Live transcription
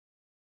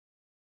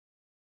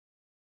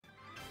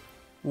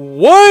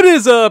What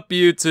is up,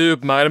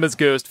 YouTube? My name is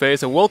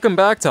Ghostface, and welcome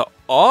back to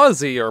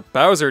Ozzy, or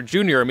Bowser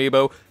Jr.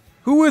 Amiibo,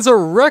 who is a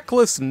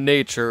reckless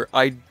nature.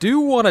 I do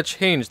want to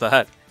change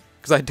that,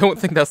 because I don't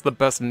think that's the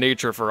best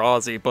nature for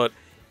Ozzy, but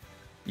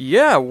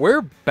yeah,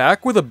 we're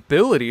back with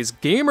abilities.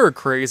 Gamer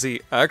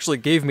Crazy actually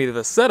gave me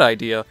the set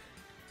idea,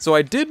 so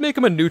I did make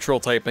him a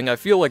neutral typing. I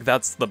feel like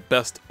that's the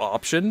best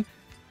option.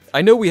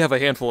 I know we have a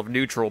handful of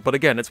neutral, but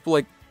again, it's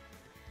like,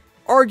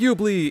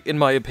 arguably, in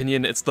my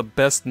opinion, it's the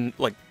best,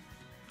 like,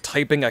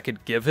 typing I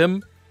could give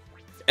him,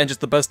 and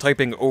just the best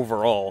typing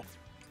overall.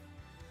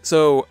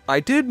 So, I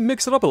did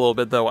mix it up a little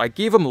bit though. I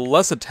gave him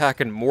less attack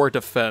and more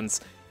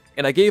defense,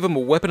 and I gave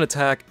him weapon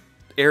attack,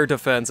 air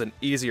defense, and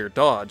easier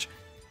dodge.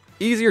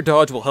 Easier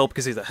dodge will help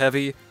because he's a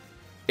heavy,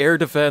 air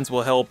defense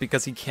will help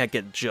because he can't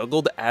get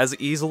juggled as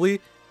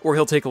easily, or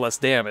he'll take less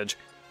damage.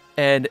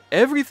 And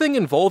everything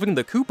involving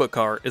the Koopa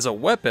car is a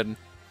weapon,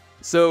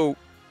 so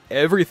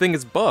everything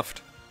is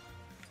buffed.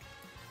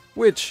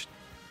 Which,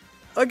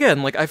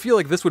 again, like, I feel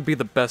like this would be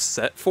the best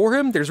set for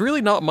him. There's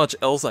really not much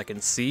else I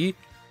can see.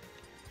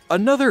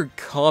 Another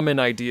common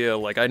idea,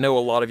 like, I know a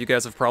lot of you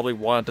guys have probably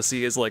wanted to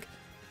see is, like,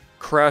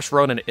 Crash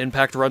Run and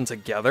Impact Run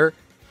together.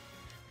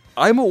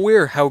 I'm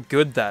aware how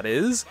good that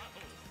is.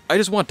 I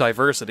just want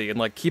diversity and,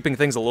 like, keeping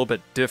things a little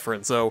bit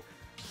different, so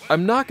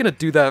I'm not gonna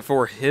do that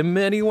for him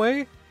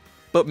anyway,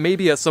 but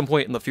maybe at some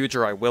point in the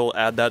future I will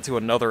add that to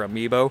another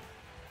amiibo.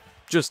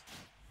 Just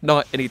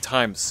not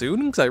anytime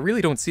soon, because I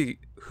really don't see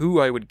who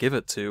I would give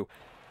it to.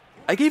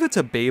 I gave it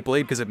to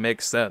Beyblade because it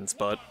makes sense,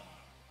 but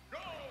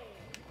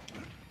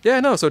yeah,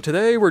 no, so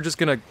today we're just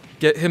gonna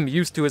get him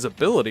used to his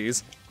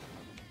abilities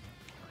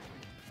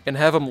and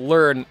have him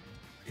learn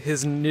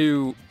his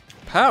new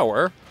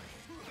power.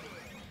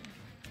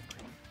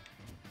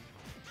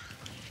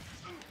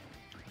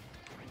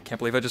 Can't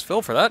believe I just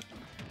fell for that.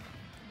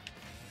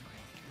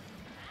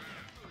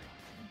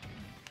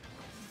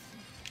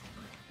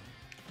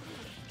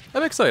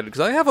 I'm excited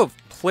because I have a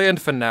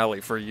planned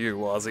finale for you,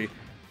 Ozzy.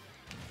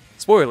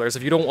 Spoilers,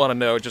 if you don't want to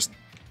know, just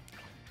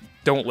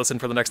don't listen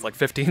for the next, like,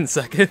 15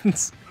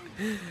 seconds.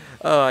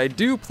 I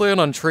do plan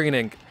on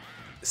training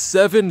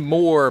 7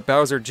 more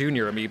Bowser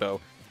Jr. amiibo.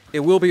 It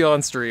will be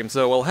on stream,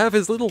 so I'll have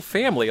his little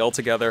family all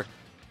together.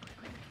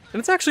 And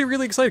it's actually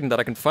really exciting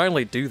that I can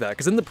finally do that,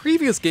 because in the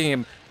previous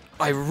game,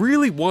 I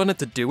really wanted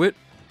to do it,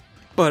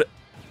 but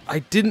I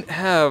didn't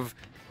have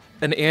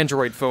an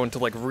Android phone to,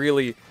 like,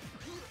 really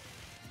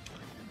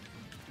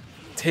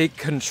take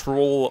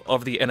control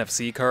of the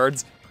NFC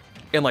cards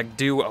and, like,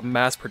 do a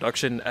mass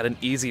production at an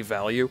easy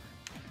value.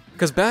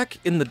 Because back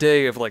in the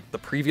day of, like, the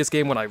previous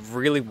game when I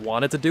really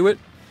wanted to do it,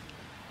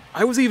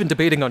 I was even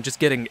debating on just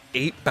getting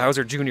 8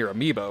 Bowser Jr.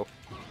 amiibo.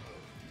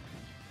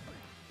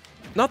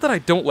 Not that I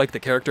don't like the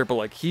character, but,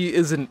 like, he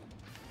isn't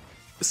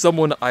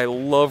someone I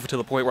love to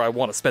the point where I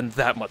want to spend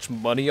that much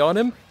money on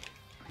him.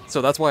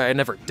 So that's why I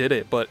never did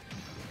it, but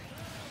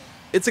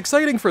it's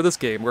exciting for this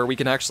game where we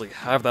can actually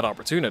have that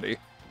opportunity.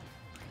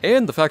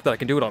 And the fact that I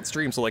can do it on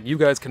stream, so, like, you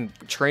guys can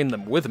train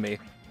them with me.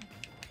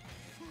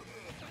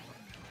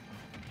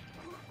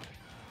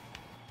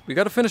 We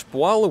gotta finish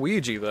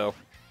Waluigi, though.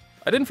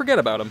 I didn't forget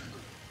about him.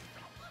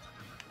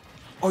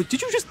 Oh,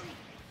 did you just...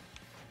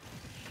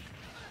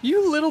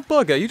 You little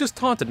bugger, you just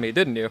taunted me,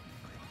 didn't you?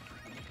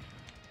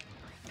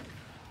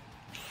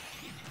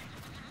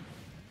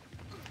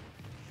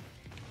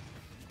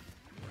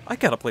 I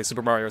gotta play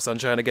Super Mario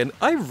Sunshine again.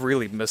 I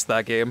really missed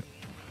that game.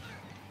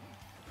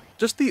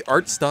 Just the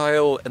art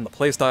style and the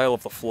playstyle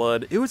of the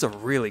Flood, it was a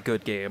really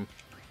good game.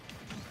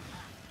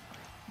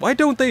 Why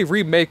don't they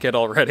remake it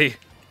already?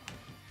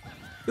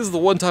 This is the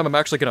one time I'm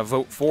actually gonna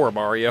vote for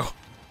Mario.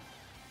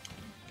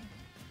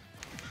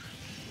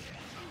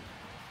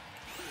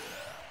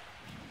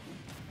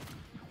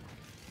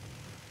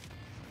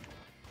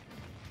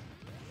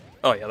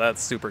 Oh yeah, that's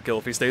super kill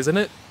if he stays in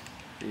it.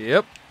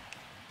 Yep.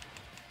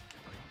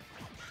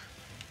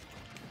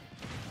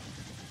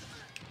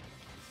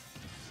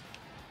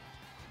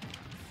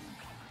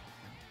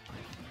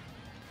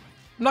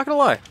 I'm not gonna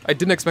lie, I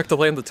didn't expect to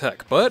land the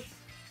tech, but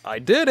I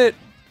did it!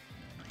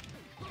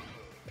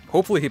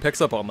 Hopefully he picks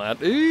up on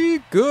that.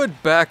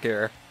 Good back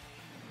air.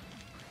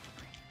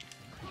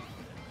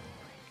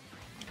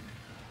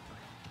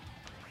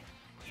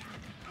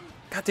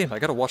 God damn, I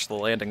gotta watch the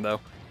landing, though.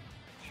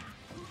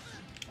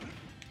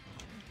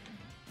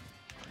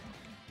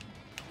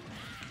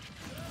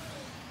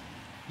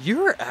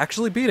 You're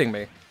actually beating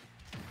me.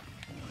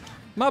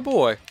 My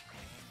boy.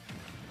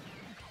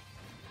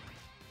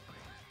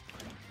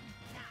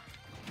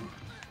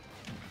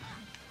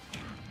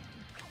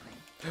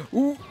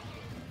 Ooh.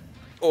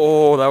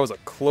 Oh, that was a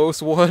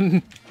close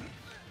one.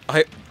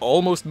 I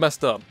almost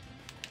messed up.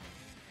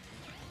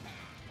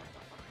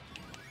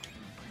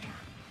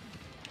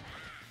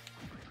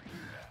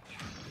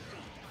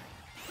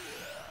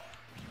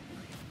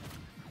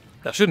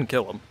 That shouldn't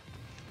kill him.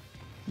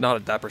 Not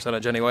at that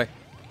percentage anyway.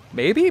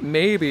 Maybe?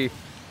 Maybe.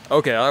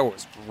 Okay, I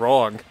was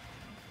wrong.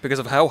 Because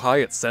of how high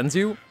it sends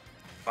you,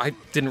 I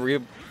didn't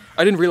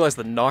realize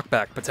the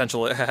knockback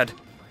potential it had.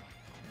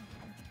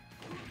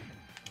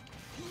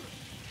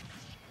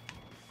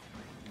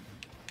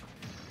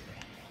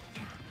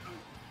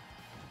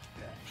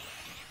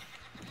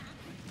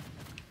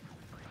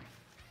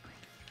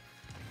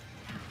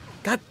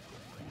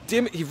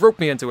 damn it, he roped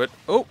me into it.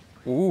 Oh,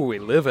 ooh, we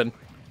livin'.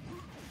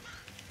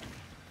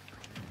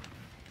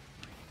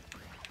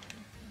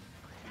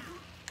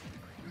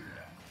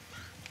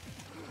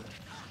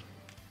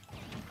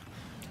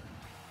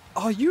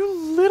 Oh, you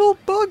little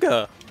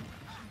bugger!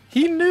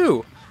 He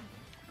knew!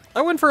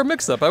 I went for a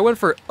mix-up. I went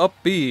for up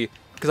B,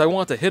 because I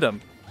want to hit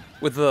him.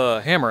 With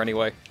the hammer,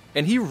 anyway.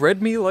 And he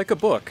read me like a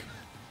book.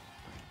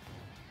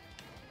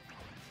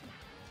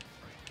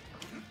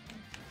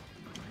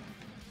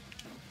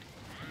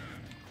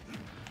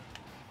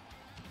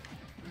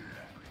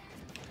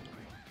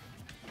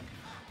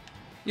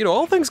 You know,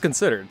 all things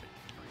considered,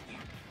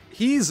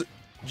 he's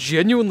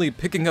genuinely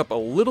picking up a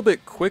little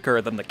bit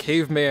quicker than the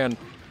caveman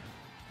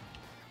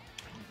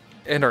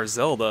and our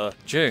Zelda,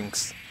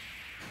 Jinx.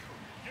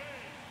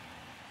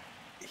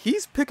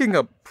 He's picking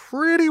up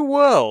pretty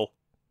well.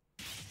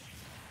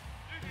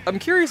 I'm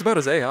curious about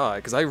his AI,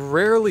 because I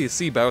rarely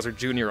see Bowser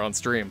Jr. on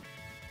stream.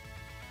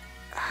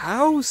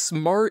 How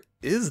smart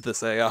is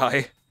this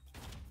AI?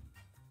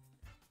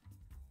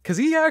 Because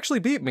he actually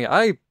beat me.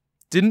 I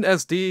didn't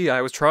SD,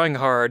 I was trying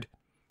hard.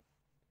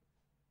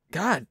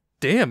 God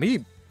damn,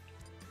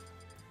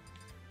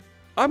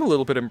 I'm a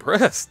little bit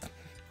impressed.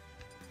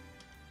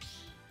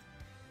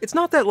 It's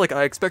not that, like,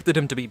 I expected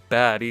him to be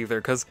bad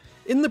either, because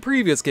in the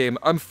previous game,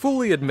 I'm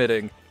fully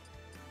admitting,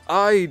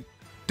 I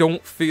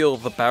don't feel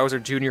the Bowser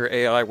Jr.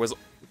 AI was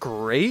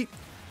great.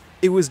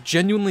 It was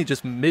genuinely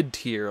just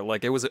mid-tier,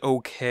 like, it was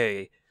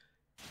okay.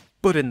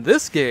 But in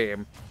this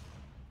game,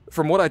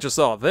 from what I just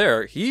saw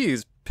there,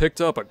 he's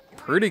picked up a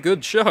pretty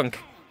good chunk.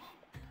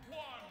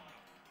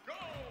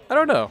 I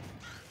don't know.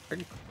 I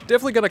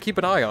definitely gotta keep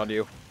an eye on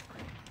you.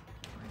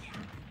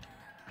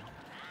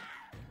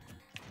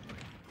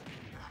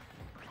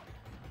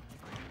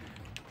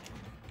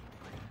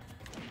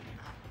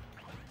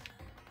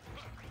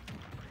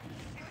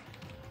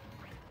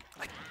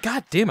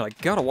 God damn it, I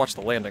gotta watch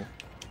the landing.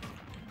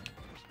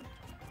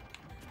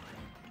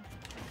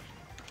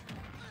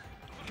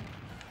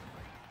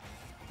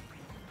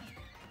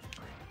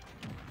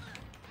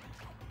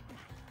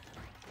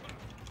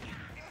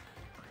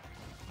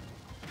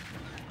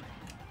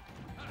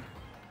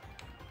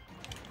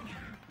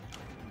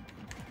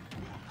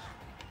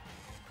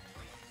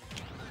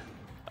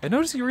 I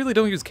notice you really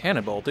don't use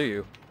Cannonball, do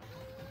you?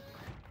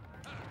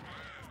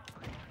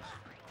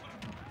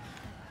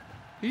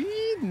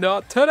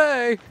 Not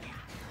today!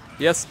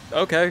 Yes,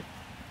 okay.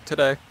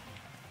 Today.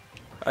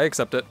 I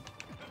accept it.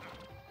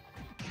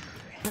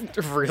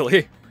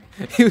 Really?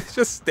 He was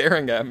just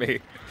staring at me.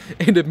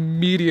 An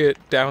immediate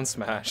down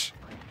smash.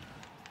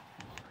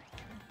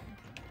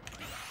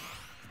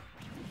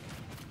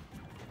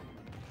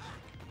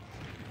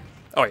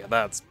 Oh yeah,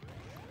 that's...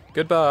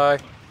 Goodbye.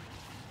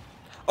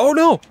 Oh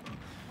no!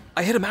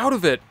 I hit him out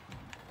of it!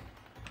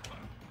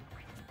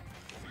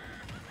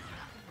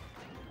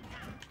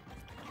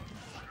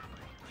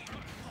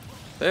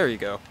 There you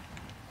go.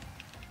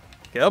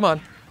 Come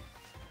on.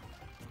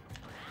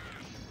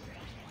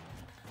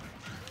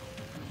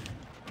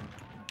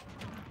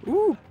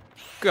 Ooh,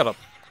 got a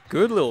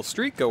good little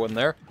streak going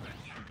there.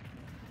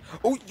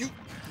 Oh, you...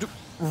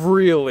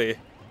 Really?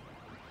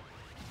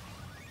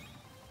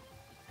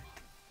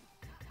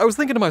 I was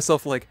thinking to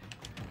myself, like,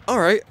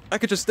 alright, I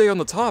could just stay on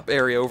the top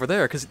area over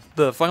there, because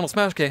the final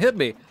smash can't hit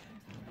me.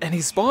 And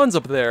he spawns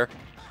up there,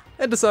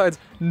 and decides,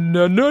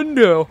 no, no,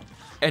 no,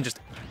 and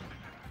just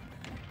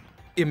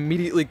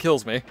immediately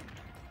kills me.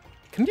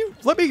 Can you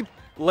let me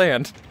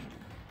land?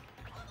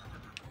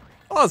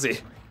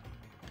 Ozzy!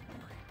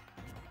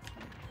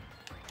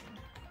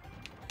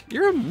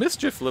 You're a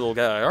mischief little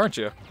guy, aren't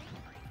you?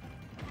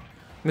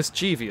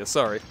 Mischievous,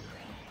 sorry.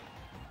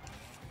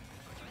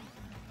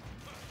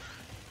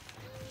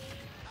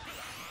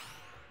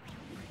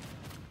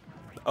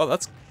 Oh,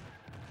 that's...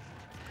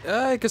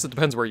 I guess it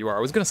depends where you are.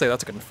 I was gonna say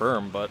that's a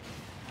confirm, but...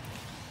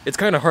 It's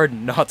kinda hard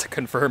not to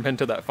confirm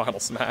into that final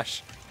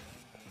smash.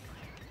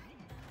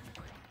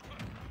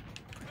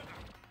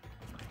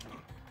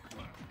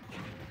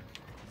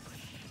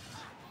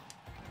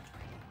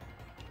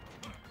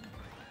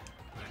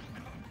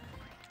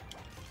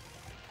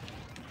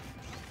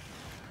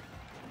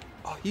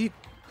 Oh, he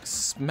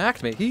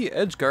smacked me. He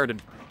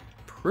edge-guarded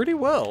pretty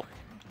well.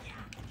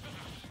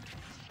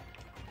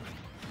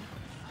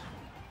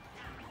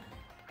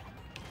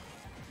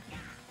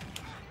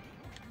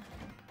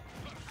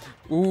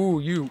 Ooh,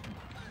 you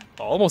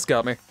almost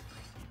got me.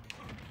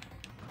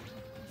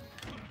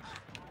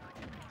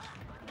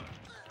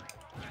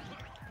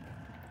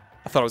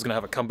 I thought I was gonna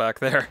have a comeback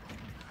there.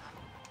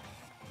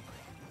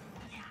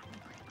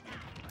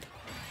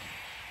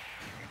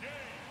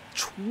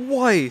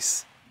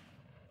 Twice!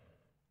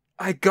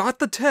 I got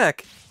the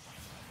tech,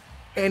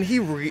 and he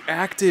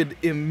reacted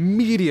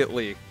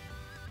immediately.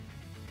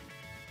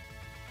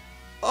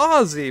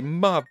 Ozzy,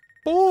 my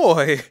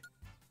boy!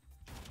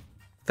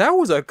 That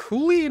was a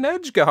clean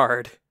edge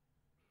guard.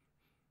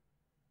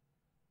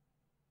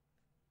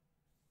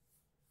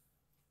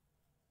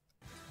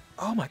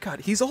 Oh my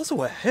god, he's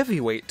also a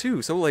heavyweight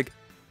too, so like,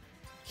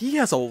 he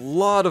has a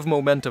lot of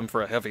momentum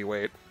for a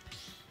heavyweight.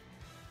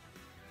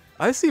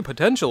 I see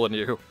potential in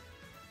you.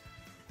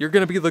 You're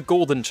gonna be the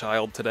golden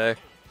child today.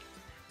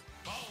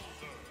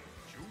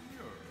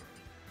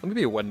 Let me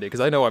be Wendy, because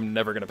I know I'm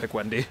never gonna pick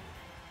Wendy.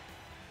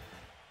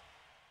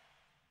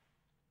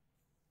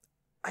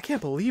 I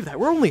can't believe that.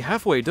 We're only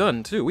halfway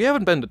done, too. We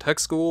haven't been to tech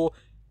school.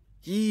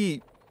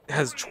 He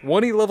has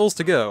 20 levels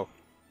to go.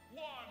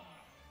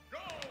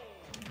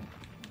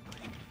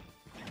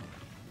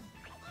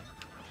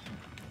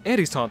 And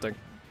he's taunting.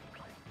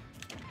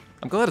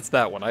 I'm glad it's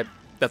that one.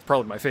 That's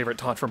probably my favorite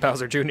taunt from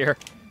Bowser Jr.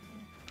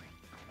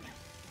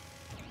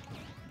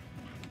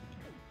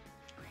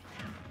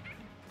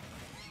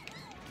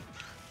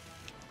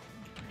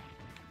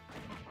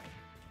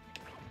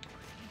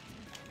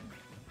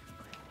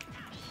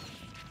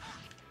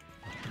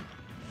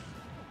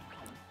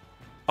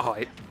 Oh,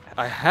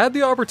 I had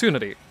the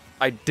opportunity.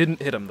 I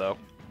didn't hit him, though.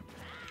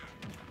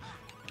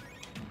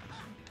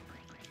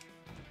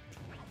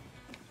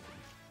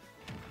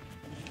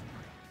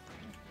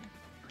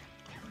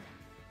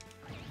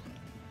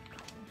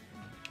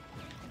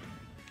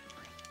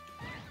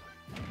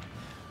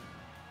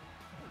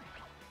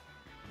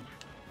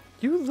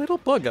 You little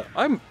bugger.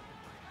 I'm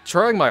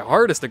trying my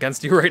hardest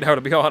against you right now,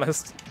 to be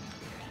honest.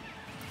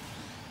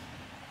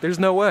 There's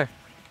no way.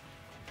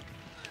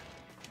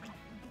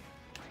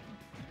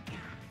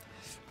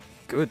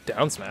 Good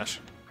down smash.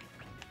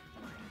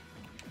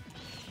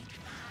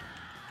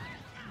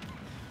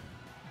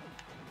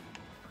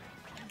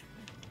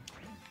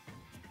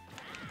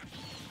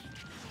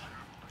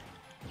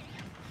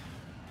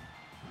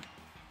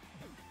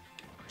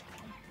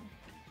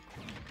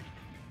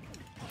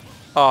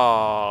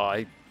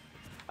 Aw,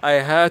 I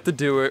had to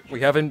do it.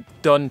 We haven't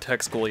done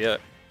tech school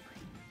yet.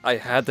 I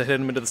had to hit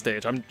him into the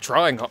stage. I'm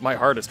trying my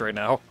hardest right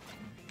now.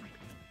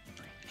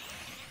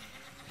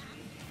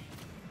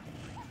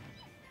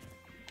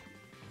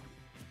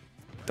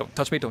 Don't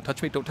touch me, don't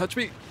touch me, don't touch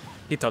me!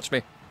 He touched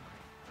me.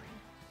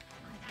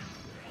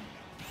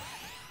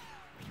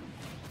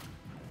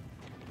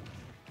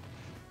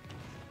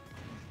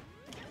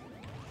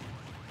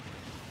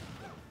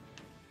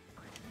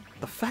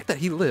 The fact that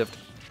he lived.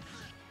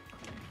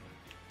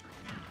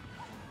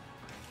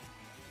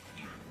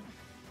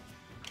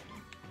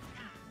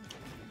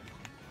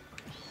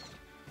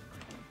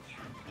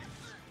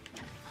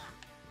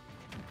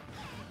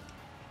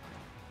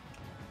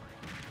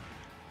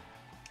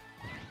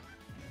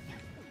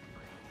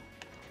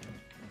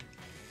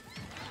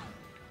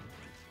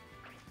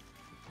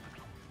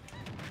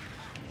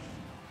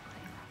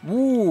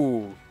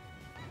 Ooh,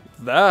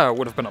 that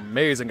would have been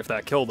amazing if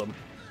that killed him.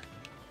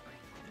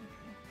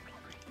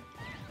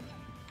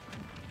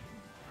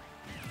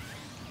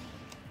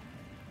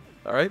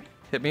 Alright,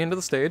 hit me into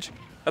the stage.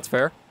 That's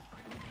fair.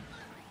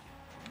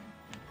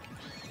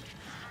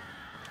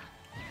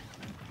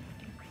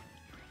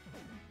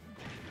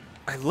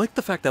 I like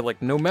the fact that,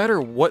 like, no matter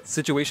what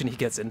situation he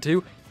gets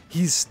into,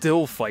 he's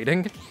still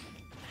fighting.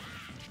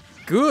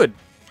 Good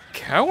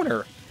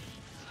counter.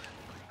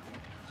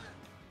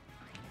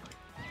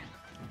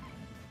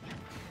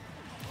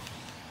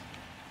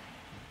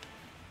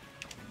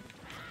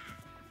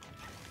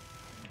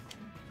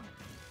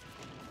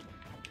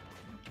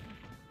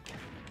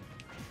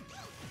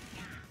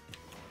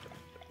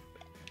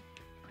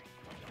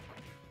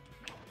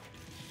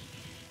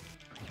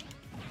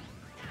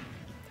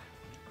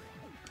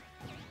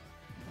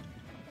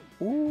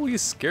 Ooh, you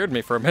scared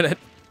me for a minute.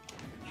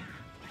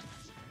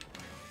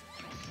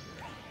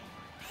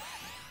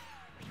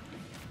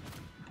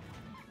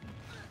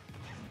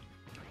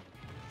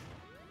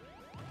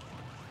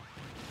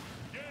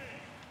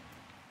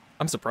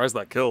 I'm surprised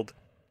that killed.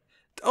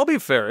 I'll be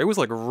fair, it was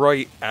like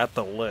right at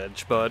the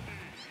ledge, but...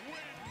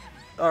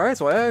 Alright,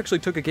 so I actually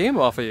took a game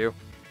off of you.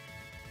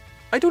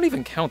 I don't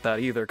even count that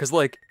either, because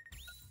like...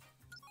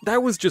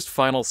 That was just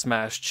Final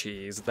Smash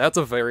cheese. That's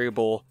a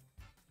variable.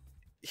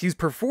 He's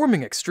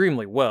performing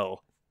extremely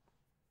well.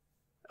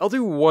 I'll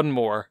do one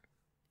more.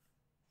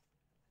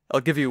 I'll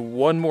give you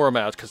one more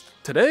match, because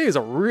today is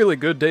a really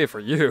good day for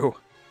you.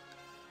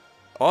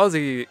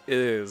 Ozzy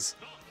is...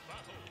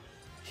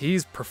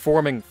 He's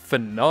performing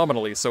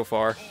phenomenally so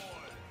far.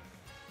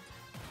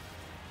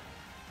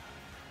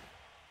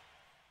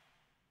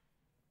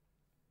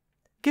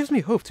 Gives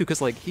me hope too,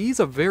 because like he's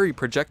a very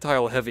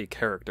projectile-heavy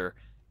character,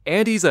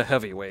 and he's a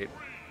heavyweight.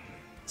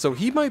 So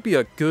he might be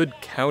a good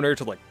counter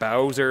to like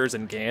Bowser's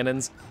and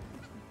Ganon's.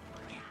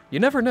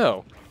 You never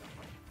know.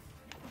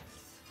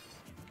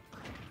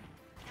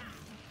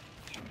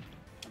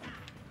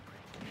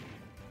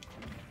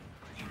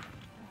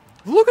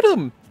 Look at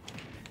him!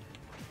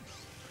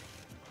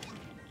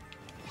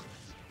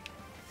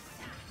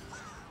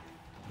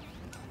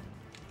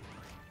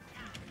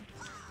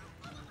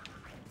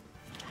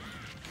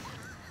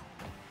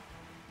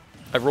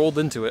 I rolled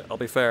into it, I'll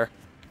be fair.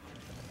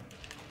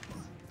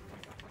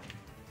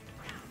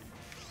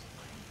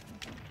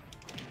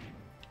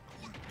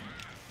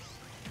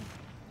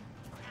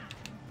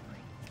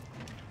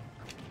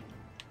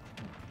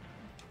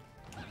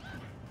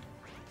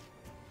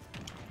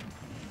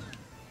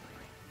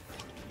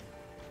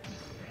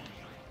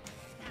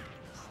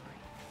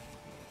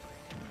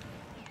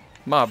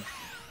 My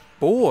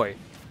boy.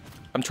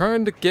 I'm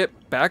trying to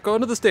get back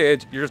onto the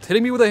stage. You're just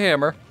hitting me with a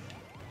hammer.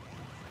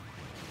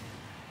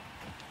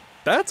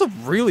 That's a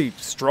really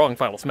strong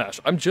Final Smash.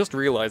 I'm just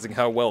realizing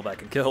how well that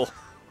can kill.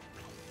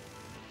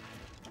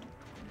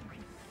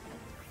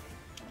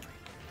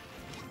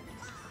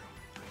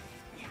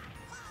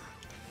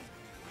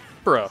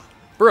 Bruh.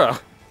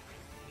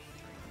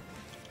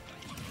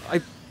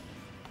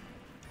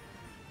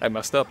 I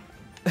messed up.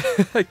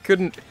 I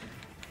couldn't...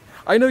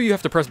 I know you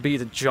have to press B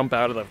to jump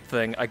out of the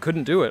thing. I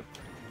couldn't do it.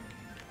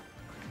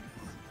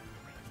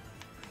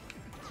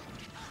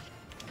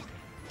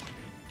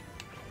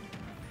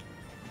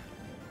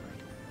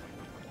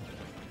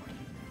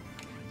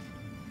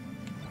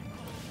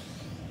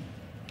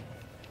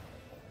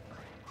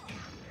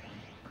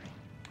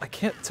 I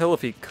can't tell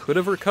if he could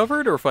have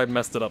recovered or if I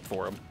messed it up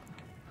for him.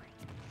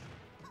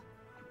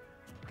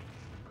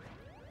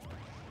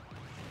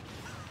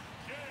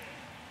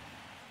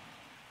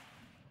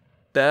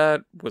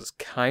 That was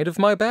kind of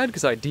my bad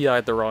because I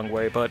DI'd the wrong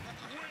way, but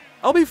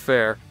I'll be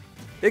fair.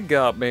 It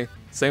got me.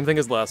 Same thing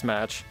as last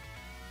match.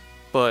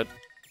 But,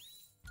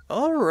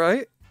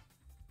 alright.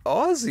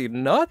 Ozzy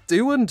not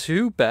doing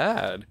too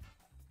bad.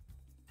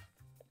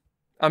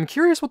 I'm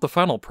curious what the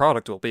final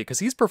product will be, because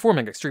he's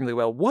performing extremely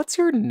well. What's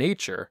your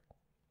nature?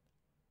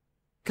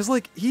 Because,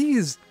 like,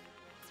 he's...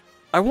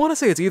 I want to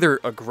say it's either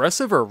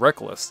aggressive or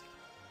reckless.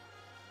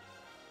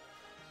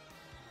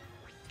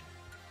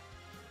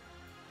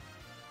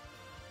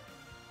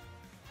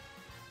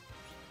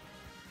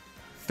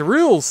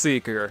 Thrill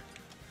Seeker.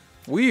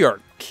 We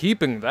are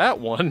keeping that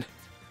one.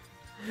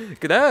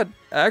 That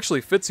actually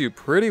fits you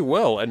pretty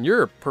well, and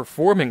you're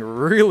performing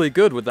really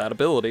good with that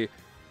ability.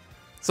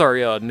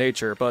 Sorry,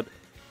 nature, but...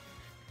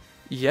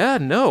 yeah,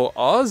 no,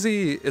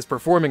 Ozzy is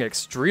performing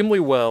extremely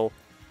well.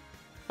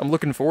 I'm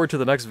looking forward to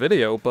the next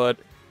video, but...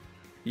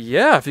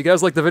 yeah, if you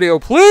guys like the video,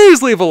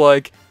 please leave a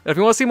like! And if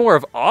you want to see more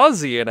of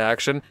Ozzy in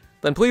action,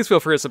 then please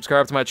feel free to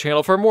subscribe to my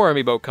channel for more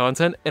Amiibo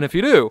content, and if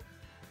you do,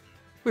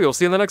 we will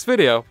see you in the next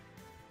video.